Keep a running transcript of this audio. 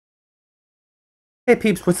Hey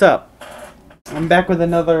peeps, what's up? I'm back with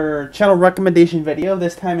another channel recommendation video.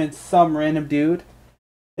 This time it's Some Random Dude.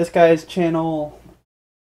 This guy's channel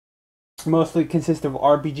mostly consists of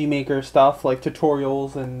RPG Maker stuff, like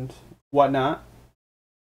tutorials and whatnot.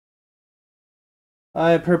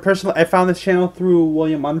 Personally, I found this channel through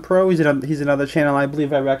William Unpro. He's another channel I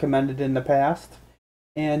believe I recommended in the past.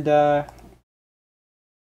 And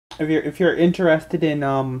if you're interested in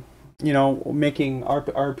making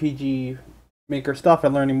RPG Maker stuff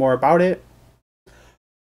and learning more about it,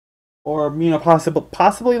 or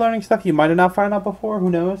possibly learning stuff you might have not found out before, who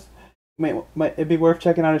knows, it'd be worth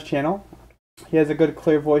checking out his channel. He has a good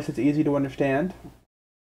clear voice that's easy to understand.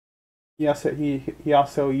 He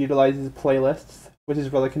also utilizes playlists, which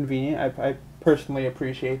is really convenient. I personally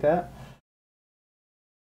appreciate that.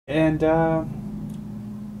 And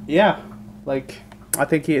yeah, like I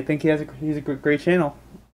think he's a great channel.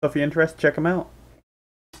 So if you're interested, check him out.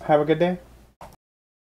 Have a good day.